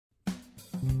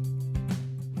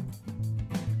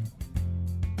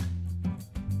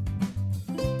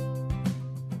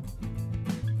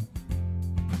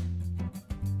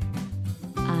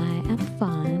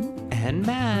Yvonne. And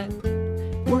Matt.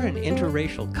 We're an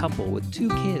interracial couple with 2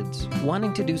 kids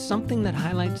wanting to do something that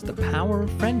highlights the power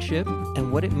of friendship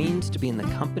and what it means to be in the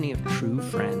company of true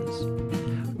friends.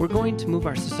 We're going to move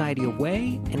our society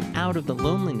away and out of the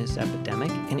loneliness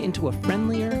epidemic and into a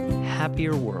friendlier,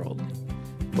 happier world.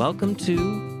 Welcome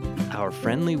to our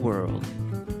friendly world.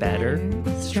 Better,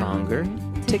 stronger,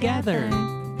 together.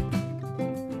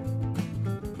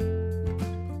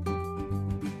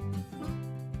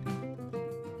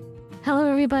 Hello,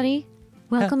 everybody.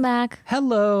 Welcome back.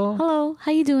 Hello. Hello.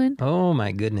 How you doing? Oh,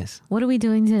 my goodness. What are we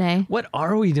doing today? What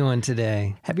are we doing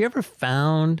today? Have you ever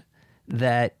found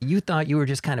that you thought you were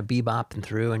just kind of bebopping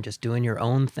through and just doing your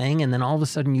own thing, and then all of a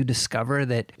sudden you discover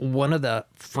that one of the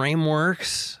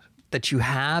frameworks that you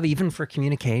have, even for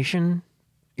communication,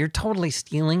 you're totally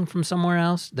stealing from somewhere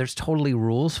else? There's totally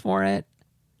rules for it,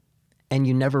 and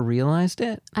you never realized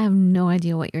it? I have no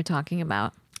idea what you're talking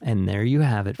about. And there you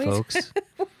have it, folks.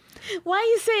 Why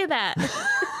you say that?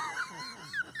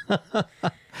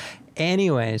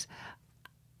 Anyways,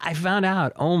 I found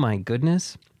out, oh my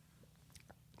goodness,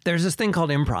 there's this thing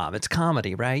called improv. It's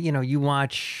comedy, right? You know, you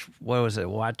watch, what was it?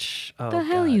 The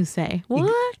hell you say?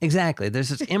 What? Exactly. There's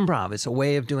this improv. It's a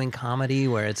way of doing comedy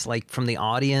where it's like from the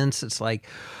audience. It's like,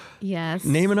 yes,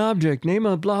 name an object, name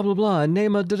a blah, blah, blah,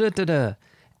 name a da-da-da-da.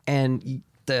 And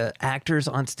the actors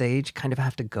on stage kind of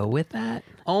have to go with that.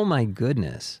 Oh my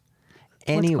goodness.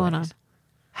 Anyways, what's going on?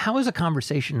 How is a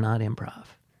conversation not improv?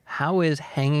 How is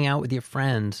hanging out with your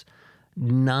friends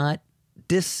not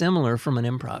dissimilar from an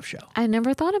improv show? I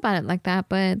never thought about it like that,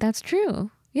 but that's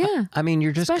true. Yeah. I mean,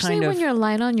 you're just especially kind of... when you're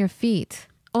light on your feet.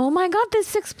 Oh my God,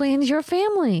 this explains your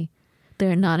family.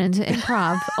 They're not into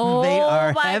improv. Oh, they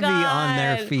are my heavy God. on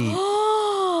their feet.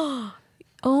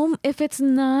 Oh, if it's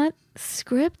not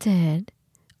scripted,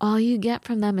 all you get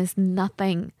from them is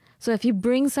nothing. So if you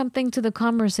bring something to the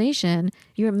conversation,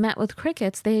 you're met with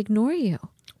crickets. They ignore you.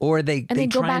 Or they go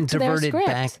try back and to their divert it script.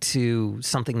 back to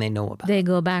something they know about. They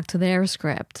go back to their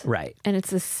script. Right. And it's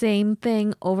the same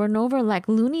thing over and over, like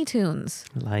Looney Tunes.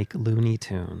 Like Looney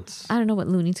Tunes. I don't know what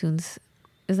Looney Tunes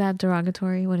is. That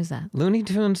derogatory? What is that? Looney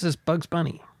Tunes is Bugs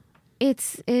Bunny.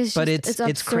 It's crazy.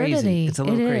 absurdity. It's a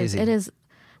little crazy. It is.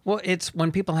 Well, it's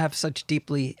when people have such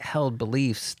deeply held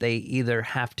beliefs, they either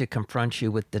have to confront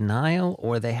you with denial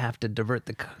or they have to divert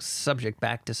the subject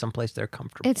back to someplace they're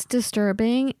comfortable. It's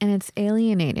disturbing and it's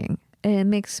alienating. It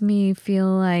makes me feel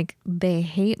like they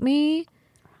hate me.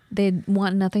 They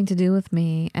want nothing to do with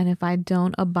me. And if I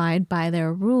don't abide by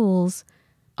their rules,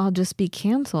 I'll just be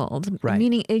canceled, right.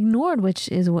 Meaning ignored, which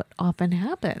is what often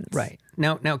happens. Right.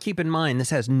 Now keep in mind, this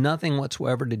has nothing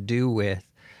whatsoever to do with,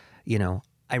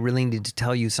 I really need to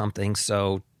tell you something,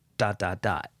 so ...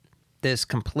 This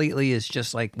completely is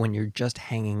just like when you're just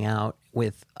hanging out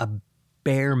with a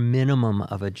bare minimum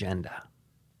of agenda.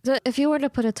 So if you were to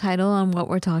put a title on what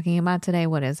we're talking about today,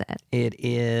 what is it? It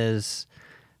is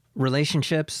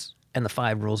relationships and the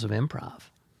 5 rules of improv.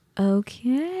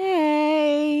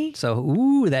 Okay.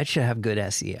 So, that should have good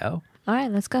SEO. All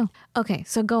right, let's go. Okay,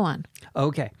 so go on.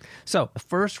 Okay, so the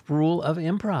first rule of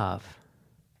improv,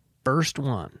 first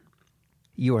one.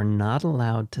 You are not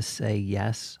allowed to say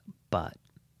yes, but.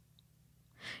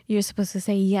 You're supposed to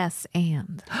say yes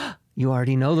and. You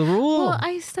already know the rule. Well,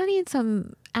 I studied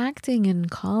some acting in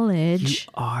college.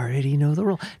 You already know the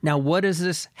rule. Now, what does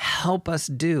this help us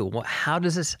do? How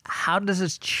does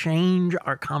this change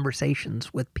our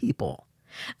conversations with people?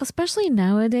 Especially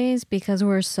nowadays, because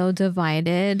we're so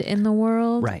divided in the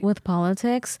world with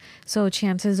politics. So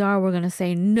chances are we're going to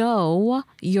say, no,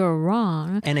 you're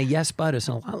wrong. And a yes, but is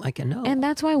a lot like a no. And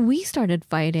that's why we started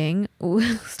fighting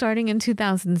starting in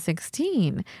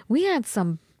 2016. We had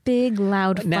some big,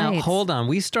 loud fights. Now, hold on.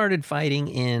 We started fighting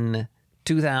in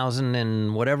 2000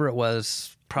 and whatever it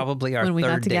was, probably our when we third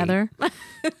got together.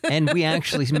 And we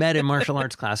actually met in martial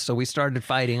arts class, so we started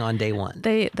fighting on day 1.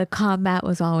 The combat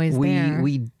was always there.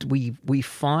 We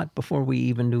fought before we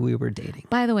even knew we were dating.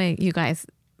 By the way, you guys,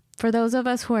 for those of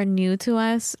us who are new to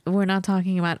us, we're not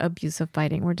talking about abusive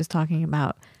fighting. We're just talking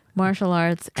about martial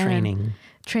arts and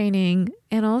training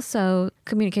and also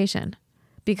communication.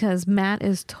 Because Matt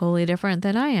is totally different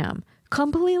than I am.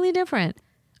 Completely different.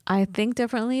 I think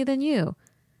differently than you.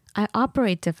 I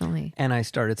operate differently. And I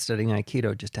started studying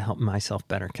Aikido just to help myself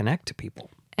better connect to people.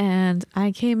 And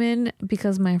I came in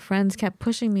because my friends kept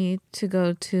pushing me to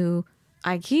go to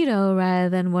Aikido rather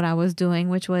than what I was doing,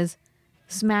 which was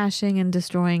smashing and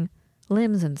destroying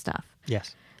limbs and stuff.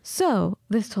 Yes. So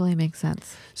this totally makes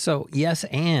sense. So yes,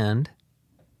 and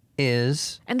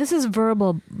is... And this is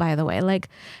verbal, by the way. Like,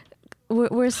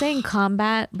 we're saying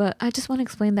combat, but I just want to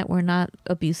explain that we're not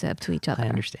abusive to each other. I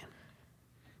understand.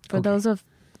 For those of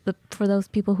for those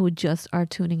people who just are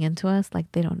tuning into us,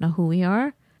 like they don't know who we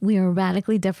are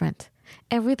radically different.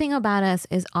 Everything about us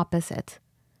is opposite.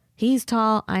 He's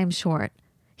tall, I'm short.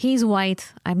 He's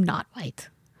white, I'm not white.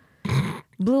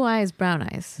 Blue eyes, brown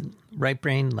eyes. Right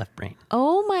brain, left brain.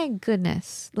 Oh my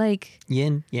goodness. Like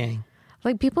yin, yang.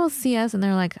 Like people see us and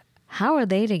they're like, how are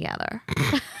they together?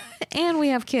 And we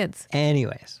have kids.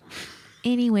 Anyway,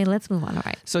 let's move on. All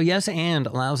right. So yes and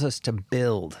allows us to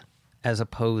build as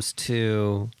opposed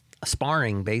to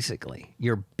sparring, basically.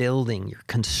 You're building, you're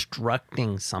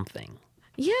constructing something.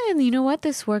 Yeah, and you know what?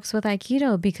 This works with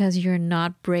Aikido because you're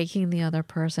not breaking the other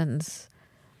person's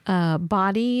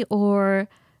body or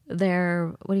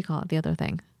their, what do you call it? The other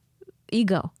thing?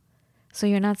 Ego. So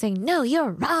you're not saying, no,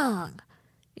 you're wrong.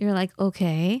 You're like,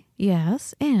 okay,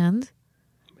 yes, and?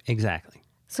 Exactly.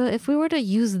 So if we were to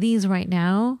use these right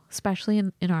now, especially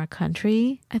in our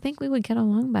country, I think we would get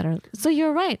along better. So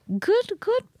you're right.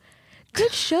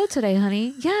 Good show today,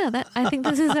 honey. Yeah, I think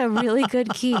this is a really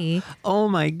good key. Oh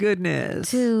my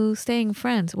goodness. To staying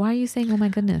friends. Why are you saying, oh my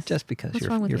goodness? Just because you're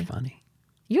funny.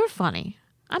 You're funny.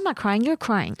 I'm not crying. You're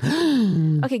crying.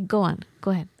 Okay, go on.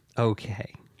 Go ahead.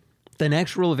 Okay. The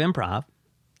next rule of improv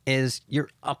is you're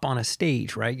up on a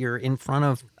stage, right? You're in front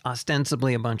of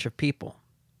ostensibly a bunch of people.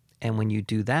 And when you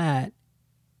do that,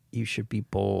 you should be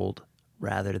bold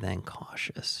rather than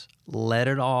cautious. Let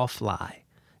it all fly.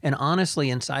 And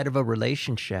honestly, inside of a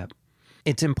relationship,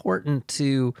 it's important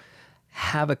to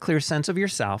have a clear sense of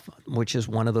yourself, which is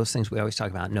one of those things we always talk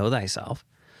about, know thyself,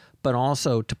 but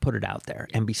also to put it out there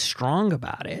and be strong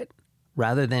about it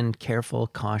rather than careful,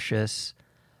 cautious,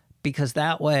 because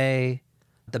that way,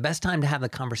 the best time to have the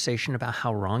conversation about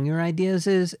how wrong your ideas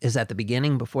is at the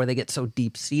beginning before they get so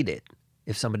deep-seated.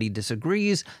 If somebody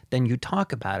disagrees, then you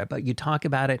talk about it, but you talk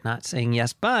about it not saying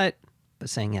yes, but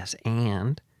saying yes,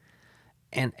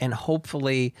 and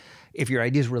hopefully, if your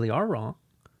ideas really are wrong,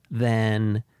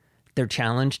 then they're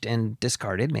challenged and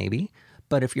discarded maybe.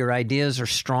 But if your ideas are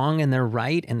strong and they're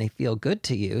right and they feel good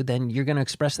to you, then you're going to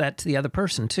express that to the other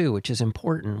person too, which is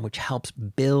important, which helps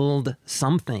build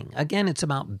something. Again, it's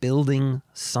about building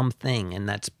something, and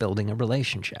that's building a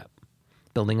relationship,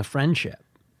 building a friendship.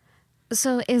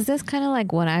 So is this kind of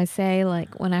like what I say,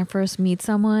 like when I first meet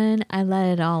someone, I let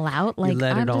it all out? Like, you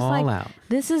let it all out.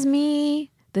 This is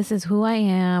me. This is who I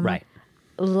am. Right.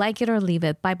 Like it or leave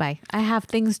it. Bye-bye. I have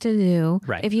things to do.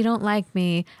 Right. If you don't like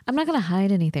me, I'm not going to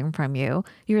hide anything from you.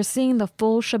 You're seeing the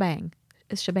full shebang.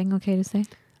 Is shebang okay to say?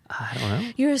 I don't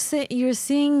know. You're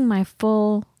seeing my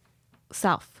full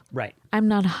self. Right. I'm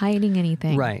not hiding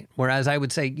anything. Right. Whereas I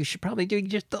would say you should probably do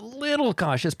just a little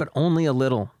cautious, but only a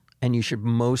little. And you should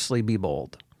mostly be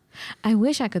bold. I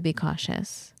wish I could be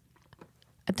cautious.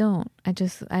 I don't.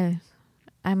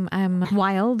 I'm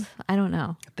wild. I don't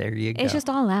know. There you go. It's just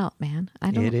all out, man.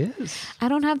 It is. I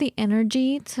don't have the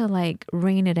energy to like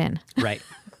rein it in. Right.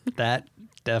 That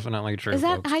definitely true. Is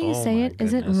that folks. how you say it?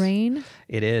 Goodness. Is it rein?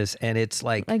 It is. And it's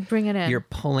like bring it in. You're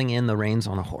pulling in the reins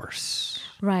on a horse.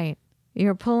 Right.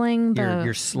 You're pulling the...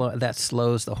 You're slow. That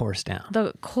slows the horse down.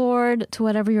 The cord to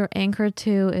whatever you're anchored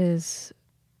to is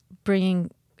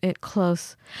bringing it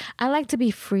close. I like to be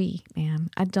free, man.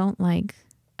 I don't like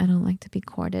to be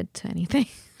corded to anything.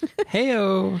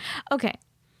 Heyo. Okay.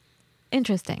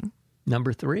 Interesting.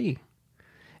 Number 3.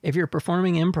 If you're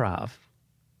performing improv,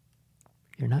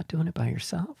 you're not doing it by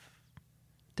yourself.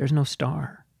 There's no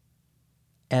star.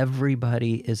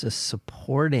 Everybody is a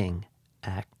supporting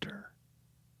actor.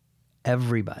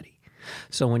 Everybody.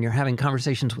 So when you're having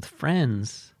conversations with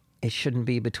friends, it shouldn't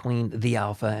be between the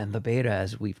alpha and the beta,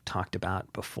 as we've talked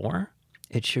about before.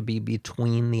 It should be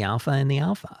between the alpha and the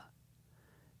alpha.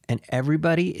 And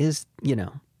everybody is,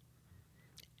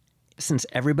 since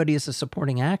everybody is a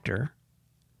supporting actor,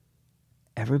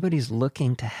 everybody's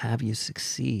looking to have you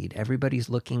succeed. Everybody's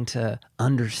looking to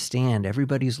understand.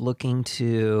 Everybody's looking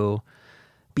to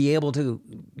be able to,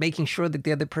 making sure that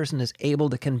the other person is able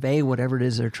to convey whatever it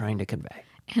is they're trying to convey.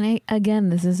 And again,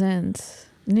 this isn't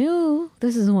new.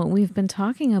 This is what we've been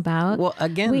talking about. Well,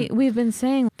 again, we've been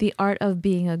saying the art of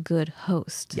being a good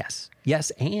host. Yes. Yes,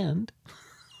 and...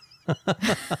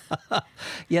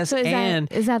 yes, so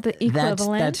is that the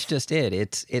equivalent? That's just it.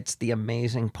 It's the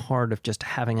amazing part of just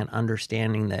having an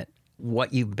understanding that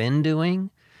what you've been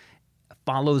doing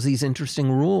follows these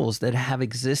interesting rules that have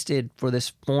existed for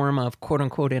this form of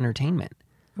quote-unquote entertainment.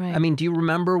 Right. I mean, do you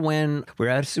remember when we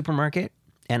were at a supermarket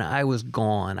and I was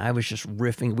gone? I was just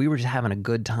riffing. We were just having a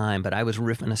good time, but I was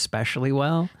riffing especially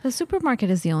well. The supermarket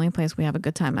is the only place we have a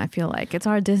good time, I feel like. It's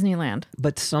our Disneyland.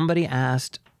 But somebody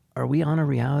asked, are we on a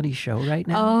reality show right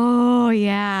now? Oh,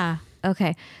 yeah.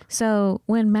 Okay. So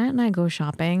when Matt and I go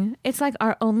shopping, it's like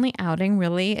our only outing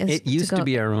really is It used to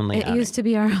be our only outing. It used to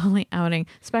be our only outing,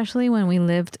 especially when we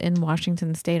lived in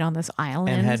Washington State on this island.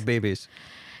 And had babies.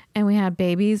 And we had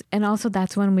babies. And also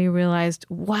that's when we realized,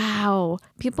 wow,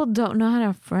 people don't know how to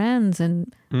have friends.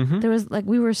 And there was like,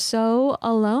 we were so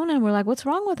alone and we're like, what's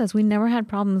wrong with us? We never had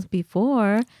problems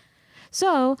before.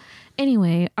 So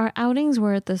anyway, our outings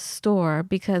were at the store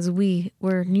because we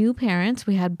were new parents.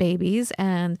 We had babies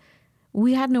and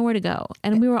we had nowhere to go.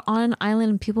 And we were on an island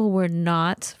and people were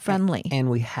not friendly. And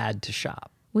we had to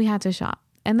shop. We had to shop.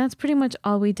 And that's pretty much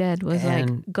all we did was like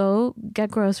go get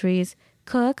groceries,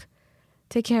 cook,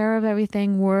 take care of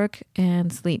everything, work,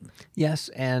 and sleep. Yes.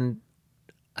 And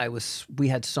we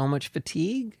had so much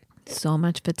fatigue. So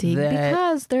much fatigue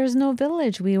because there's no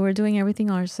village. We were doing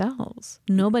everything ourselves.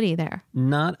 Nobody there.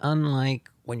 Not unlike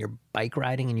when you're bike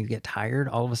riding and you get tired,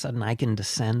 all of a sudden I can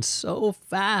descend so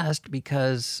fast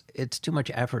because it's too much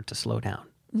effort to slow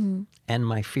down. And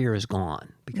my fear is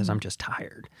gone because I'm just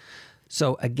tired.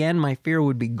 So again, my fear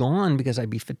would be gone because I'd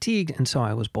be fatigued. And so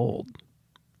I was bold.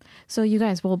 So you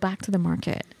guys, well, back to the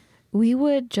market. We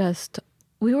were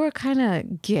kind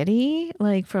of giddy,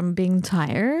 like from being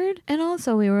tired. And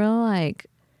also we were like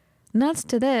nuts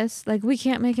to this. Like we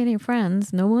can't make any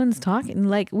friends. No one's talking.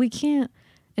 Like we can't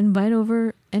invite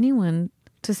over anyone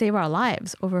to save our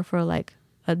lives over for like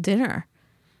a dinner.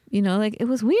 You know, like it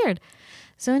was weird.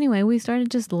 So anyway, we started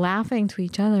just laughing to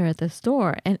each other at the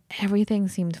store and everything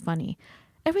seemed funny.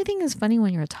 Everything is funny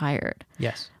when you're tired.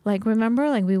 Yes. Like, remember,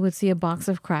 like we would see a box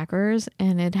of crackers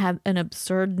and it had an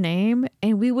absurd name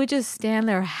and we would just stand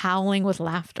there howling with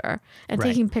laughter and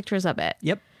taking pictures of it.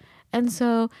 Yep. And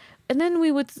then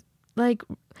we would like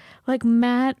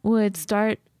Matt would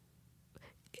start,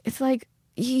 it's like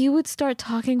he would start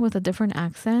talking with a different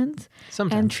accent.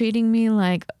 Sometimes. And treating me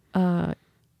like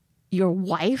your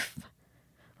wife.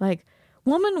 Like,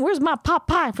 woman, where's my pot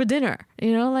pie for dinner?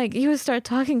 You know, like he would start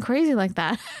talking crazy like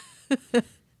that.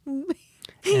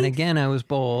 And again, I was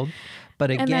bold.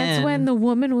 But again. And that's when the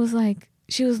woman was like,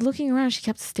 she was looking around. She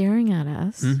kept staring at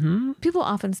us. People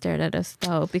often stared at us,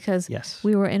 though, because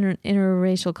we were an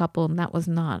interracial couple and that was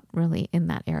not really in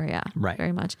that area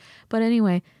very much. But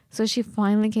anyway, so she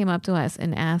finally came up to us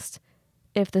and asked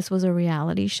if this was a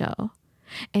reality show.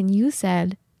 And you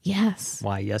said, yes.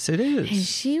 Why, yes, it is. And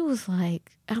she was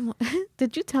like,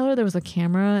 did you tell her there was a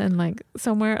camera and like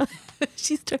somewhere?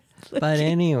 She started looking. But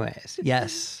anyways,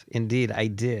 yes, indeed, I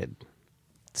did.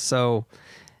 So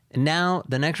now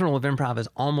the next rule of improv is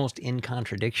almost in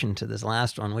contradiction to this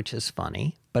last one, which is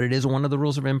funny, but it is one of the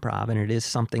rules of improv and it is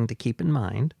something to keep in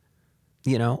mind.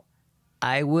 You know,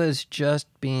 I was just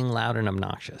being loud and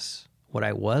obnoxious. What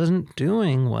I wasn't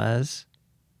doing was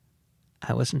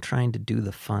I wasn't trying to do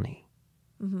the funny.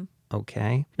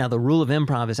 Okay. Now, the rule of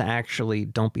improv is actually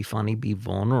don't be funny, be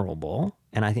vulnerable.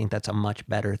 And I think that's a much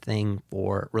better thing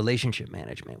for relationship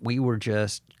management. We were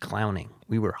just clowning.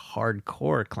 We were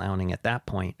hardcore clowning at that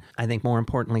point. I think more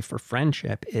importantly for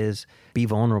friendship is be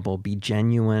vulnerable, be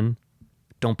genuine,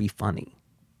 don't be funny.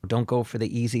 Don't go for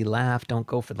the easy laugh. Don't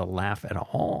go for the laugh at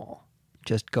all.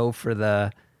 Just go for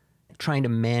the trying to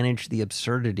manage the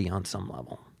absurdity on some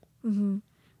level.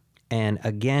 And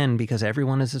again, because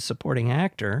everyone is a supporting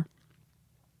actor,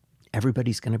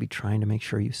 everybody's going to be trying to make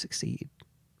sure you succeed.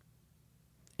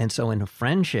 And so in a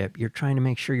friendship, you're trying to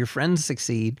make sure your friends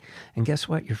succeed. And guess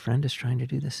what? Your friend is trying to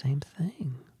do the same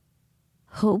thing.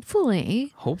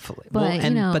 Hopefully. But,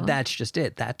 but that's just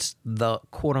it. That's the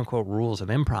quote unquote rules of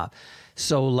improv.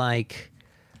 So like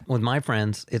with my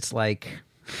friends, it's like,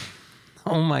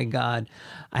 oh my God,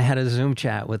 I had a Zoom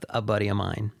chat with a buddy of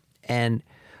mine and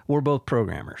we're both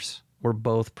programmers.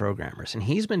 And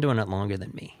he's been doing it longer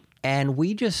than me. And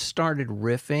we just started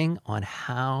riffing on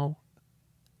how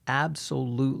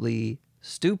absolutely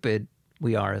stupid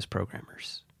we are as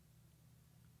programmers.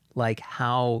 Like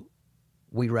how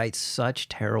we write such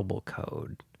terrible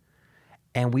code.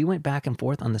 And we went back and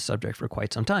forth on the subject for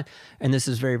quite some time. And this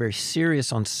is very, very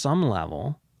serious on some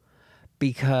level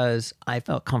because I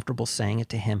felt comfortable saying it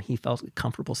to him. He felt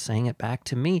comfortable saying it back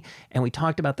to me. And we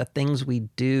talked about the things we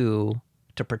do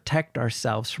to protect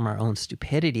ourselves from our own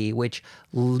stupidity, which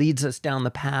leads us down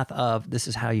the path of this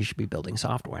is how you should be building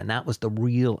software. And that was the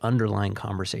real underlying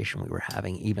conversation we were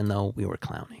having, even though we were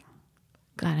clowning.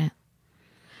 Got it.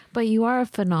 But you are a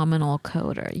phenomenal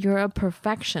coder. You're a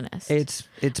perfectionist.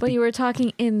 But you were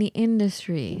talking in the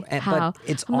industry, how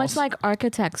much like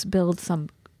architects build some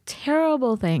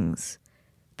terrible things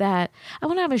that I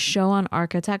want to have a show on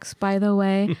architects, by the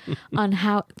way, on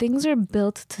how things are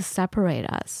built to separate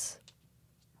us.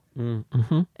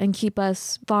 Mm-hmm. and keep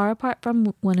us far apart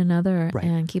from one another, Right.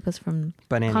 and keep us from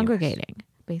congregating,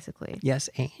 basically. Yes,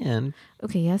 and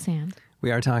Okay, yes, and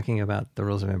we are talking about the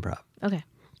rules of improv. okay.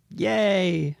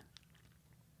 Yay!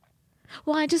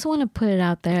 Well, I just want to put it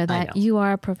out there that you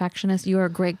are a perfectionist. You are a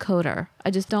great coder.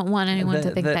 I just don't want anyone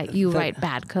to think that you write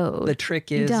bad code. The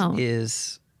trick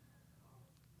is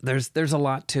there's a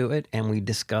lot to it, and we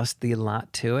discussed the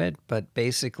lot to it, but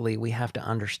basically we have to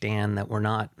understand that we're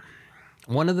not.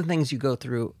 One of the things you go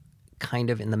through kind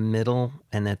of in the middle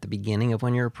and at the beginning of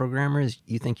when you're a programmer is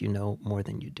you think you know more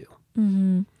than you do.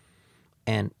 Mm-hmm.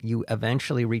 And you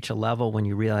eventually reach a level when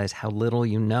you realize how little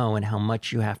you know and how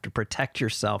much you have to protect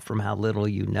yourself from how little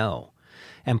you know.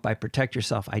 And by protect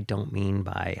yourself, I don't mean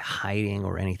by hiding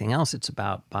or anything else. It's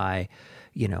about by,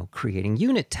 creating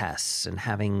unit tests and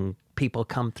having people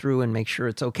come through and make sure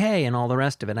it's okay and all the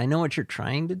rest of it. I know what you're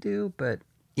trying to do, but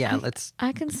yeah,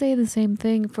 I can say the same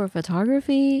thing for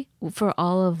photography, for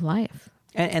all of life.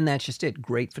 And that's just it.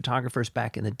 Great photographers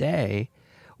back in the day,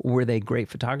 were they great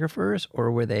photographers, or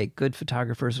were they good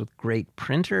photographers with great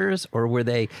printers, or were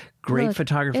they great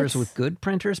photographers with good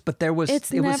printers? But there was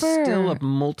still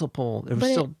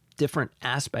different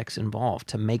aspects involved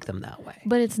to make them that way.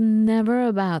 But it's never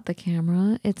about the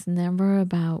camera. It's never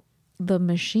about the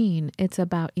machine. It's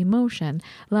about emotion.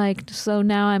 So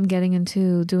now I'm getting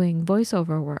into doing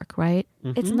voiceover work, right?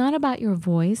 Mm-hmm. It's not about your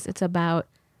voice. It's about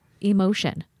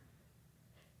emotion.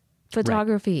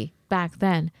 Photography back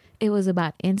then, it was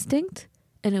about instinct,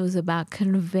 and it was about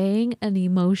conveying an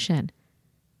emotion.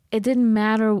 It didn't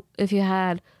matter if you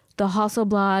had the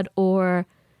Hasselblad or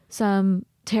some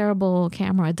terrible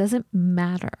camera. It doesn't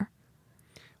matter.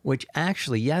 Which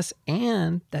actually, yes,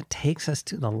 and that takes us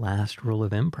to the last rule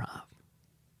of improv.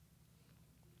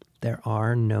 There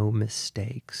are no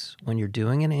mistakes. When you're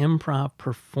doing an improv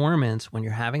performance, when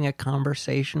you're having a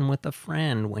conversation with a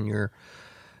friend, when you're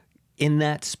in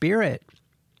that spirit,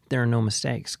 there are no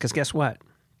mistakes. Because guess what?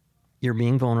 You're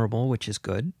being vulnerable, which is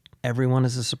good. Everyone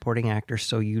is a supporting actor,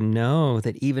 so you know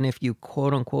that even if you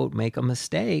quote unquote make a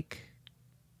mistake,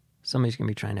 somebody's going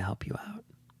to be trying to help you out.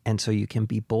 And so you can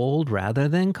be bold rather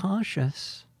than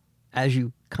cautious as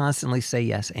you constantly say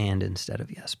yes and instead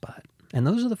of yes but. And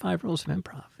those are the 5 rules of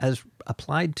improv as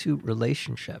applied to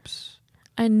relationships.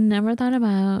 I never thought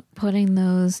about putting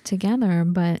those together,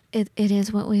 but it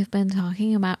is what we've been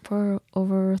talking about for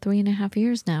over 3.5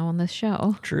 years now on this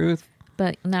show. Truth.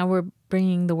 But now we're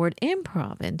bringing the word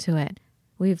improv into it.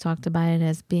 We've talked about it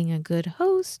as being a good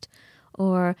host,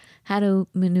 or how to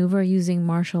maneuver using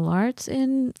martial arts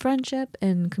in friendship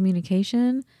and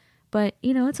communication. But,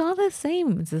 it's all the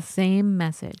same. It's the same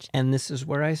message. And this is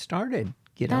where I started.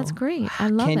 That's great. I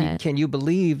love it. Can you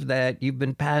believe that you've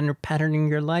been patterning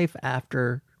your life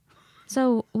after?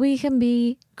 So we can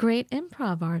be great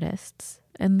improv artists,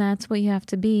 and that's what you have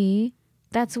to be.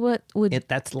 That's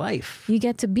life. You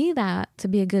get to be that to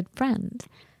be a good friend.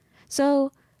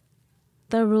 So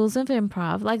the rules of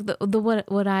improv, like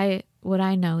what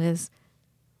I know is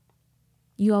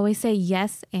you always say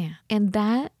yes and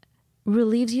that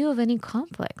relieves you of any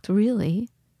conflict, really.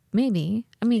 Maybe.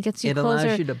 I mean, it gets you closer. It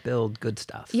allows you to build good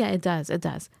stuff. Yeah, it does. It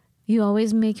does. You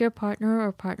always make your partner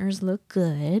or partners look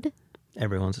good.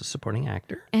 Everyone's a supporting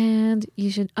actor. And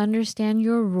you should understand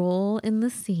your role in the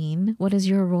scene. What is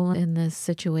your role in this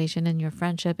situation, in your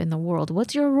friendship, in the world?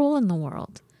 What's your role in the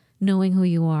world? Knowing who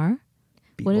you are.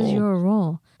 What is your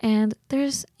role? And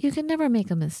you can never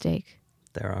make a mistake.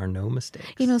 There are no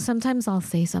mistakes. Sometimes I'll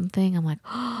say something. I'm like,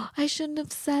 oh, I shouldn't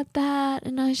have said that.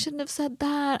 And I shouldn't have said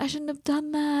that. I shouldn't have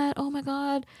done that. Oh my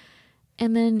God.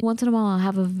 And then once in a while, I'll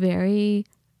have a very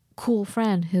cool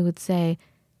friend who would say,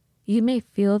 you may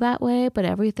feel that way, but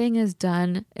everything is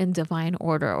done in divine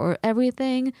order, or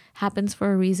everything happens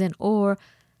for a reason, or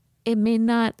it may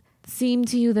not seem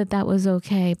to you that was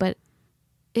okay, but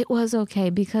it was okay,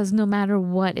 because no matter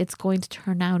what, it's going to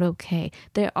turn out okay.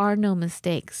 There are no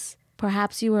mistakes.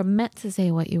 Perhaps you were meant to say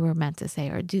what you were meant to say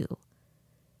or do.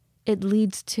 It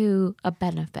leads to a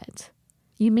benefit.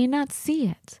 You may not see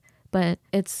it, but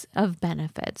it's of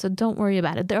benefit. So don't worry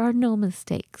about it. There are no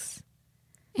mistakes.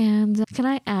 And can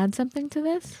I add something to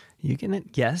this? You can,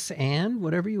 yes, and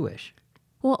whatever you wish.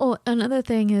 Well, another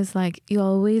thing is you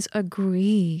always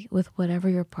agree with whatever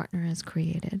your partner has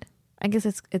created. I guess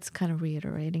it's kind of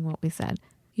reiterating what we said.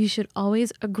 You should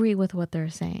always agree with what they're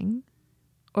saying,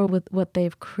 or with what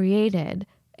they've created,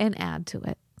 and add to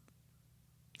it.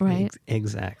 Right?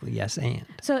 Exactly. Yes, and.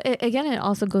 So again, it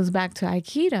also goes back to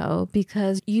Aikido,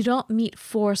 because you don't meet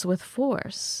force with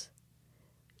force.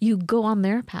 You go on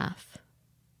their path.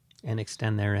 And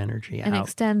extend their energy out. And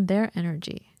extend their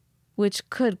energy, which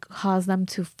could cause them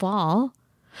to fall,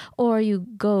 Or you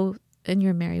go in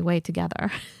your merry way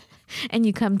together and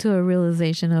you come to a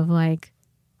realization of like,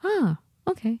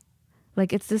 okay.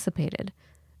 Like it's dissipated.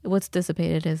 What's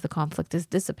dissipated is the conflict is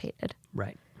dissipated.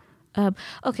 Right.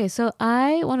 Okay, so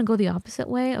I want to go the opposite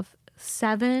way of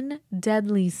 7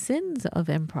 deadly sins of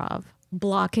improv.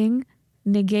 Blocking,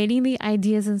 negating the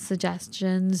ideas and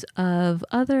suggestions of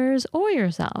others or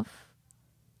yourself.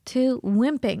 2,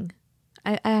 wimping.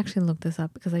 I actually looked this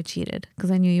up because I cheated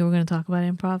because I knew you were going to talk about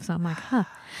improv. So I'm like,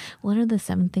 what are the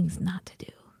 7 things not to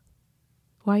do?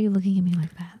 Why are you looking at me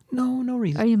like that? No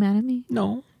reason. Are you mad at me?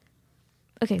 No.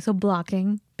 Okay, so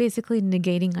blocking, basically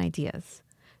negating ideas.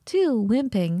 2,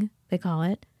 wimping, they call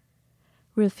it.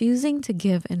 Refusing to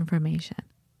give information.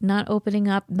 Not opening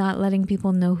up, not letting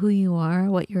people know who you are,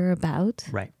 what you're about.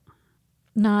 Right.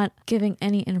 Not giving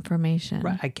any information.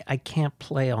 Right. I can't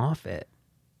play off it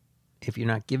if you're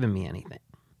not giving me anything.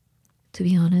 To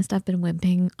be honest, I've been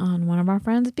wimping on one of our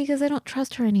friends because I don't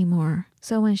trust her anymore.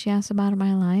 So when she asks about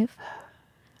my life,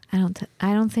 I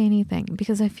don't say anything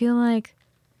because I feel like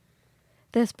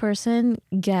this person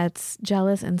gets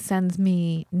jealous and sends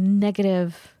me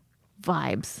negative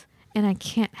vibes. And I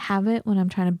can't have it when I'm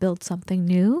trying to build something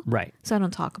new. Right. So I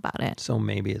don't talk about it. So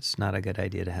maybe it's not a good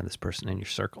idea to have this person in your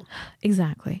circle.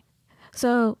 Exactly.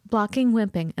 So blocking,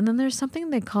 wimping. And then there's something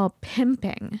they call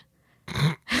pimping.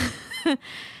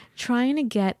 Trying to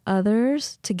get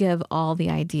others to give all the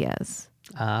ideas.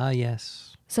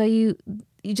 Yes. So you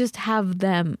just have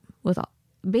them with all.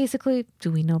 Basically,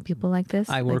 do we know people like this?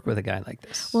 I work with a guy like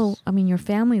this. Well, I mean, your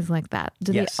family's like that.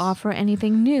 Do Yes. they offer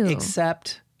anything new?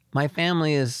 Except my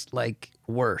family is like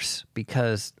worse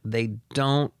because they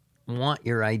don't want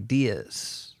your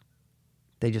ideas.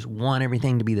 They just want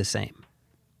everything to be the same.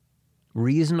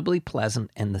 Reasonably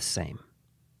pleasant and the same.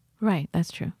 Right,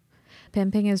 that's true.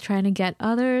 Pimping is trying to get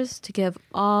others to give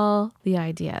all the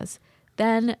ideas.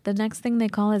 Then the next thing they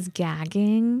call is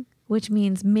gagging, which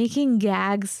means making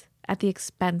gags at the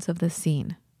expense of the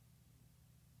scene.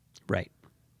 Right.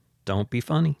 Don't be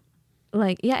funny.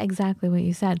 Like, yeah, exactly what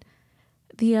you said.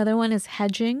 The other one is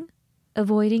hedging,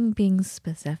 avoiding being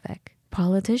specific.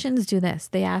 Politicians do this.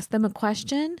 They ask them a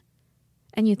question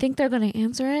and you think they're going to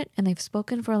answer it and they've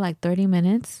spoken for like 30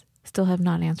 minutes, still have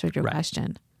not answered your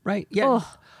question. Right. Yeah.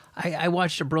 Oh. I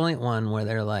watched a brilliant one where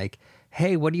they're like,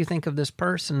 hey, what do you think of this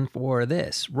person for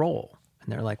this role?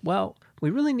 And they're like, well, we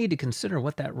really need to consider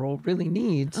what that role really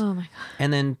needs. Oh my God.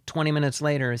 And then 20 minutes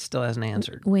later, it still hasn't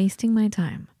answered. Wasting my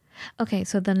time. Okay,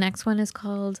 so the next one is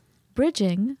called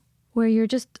bridging, where you're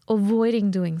just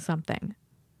avoiding doing something.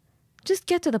 Just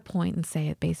get to the point and say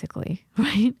it, basically,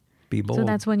 right? Be bold. So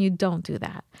that's when you don't do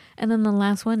that. And then the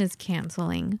last one is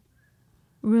canceling.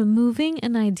 Removing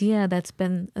an idea that's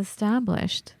been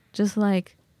established. Just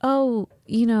like, oh,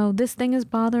 this thing is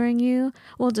bothering you.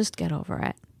 Well, just get over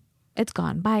it. It's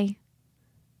gone. Bye.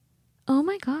 Oh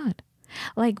my God.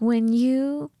 Like when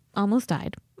you almost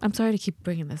died. I'm sorry to keep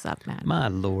bringing this up, man. My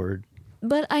Lord.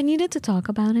 But I needed to talk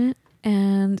about it.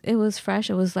 And it was fresh.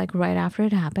 It was like right after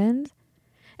it happened.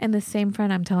 And the same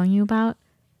friend I'm telling you about,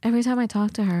 every time I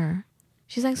talk to her,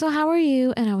 she's like, so how are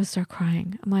you? And I would start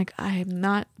crying. I'm like, I'm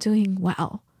not doing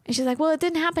well. And she's like, well, it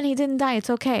didn't happen. He didn't die. It's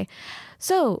okay.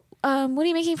 So what are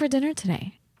you making for dinner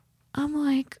today? I'm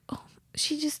like, oh,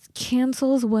 she just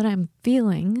cancels what I'm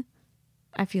feeling.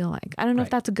 I feel like. I don't know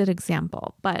if that's a good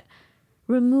example, but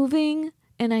removing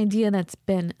an idea that's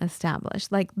been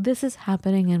established. Like, this is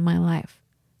happening in my life.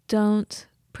 Don't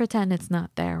pretend it's not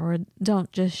there, or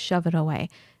don't just shove it away.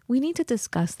 We need to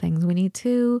discuss things. We need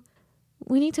to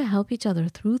help each other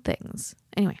through things.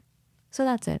 Anyway, so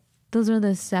that's it. Those are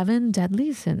the 7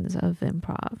 deadly sins of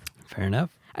improv. Fair enough.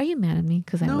 Are you mad at me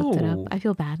because I looked it up? No. I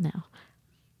feel bad now.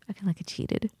 I feel like I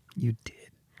cheated. You did.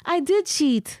 I did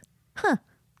cheat. Huh.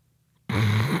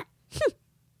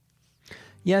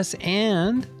 Yes,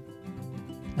 and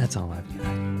that's all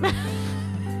I've got.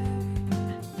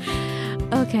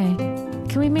 Okay.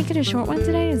 Can we make it a short one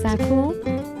today? Is that cool?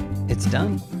 It's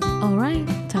done. All right.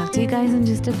 Talk to you guys in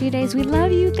just a few days. We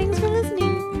love you. Thanks for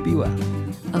listening. Be well.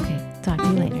 Okay. Talk to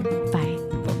you later.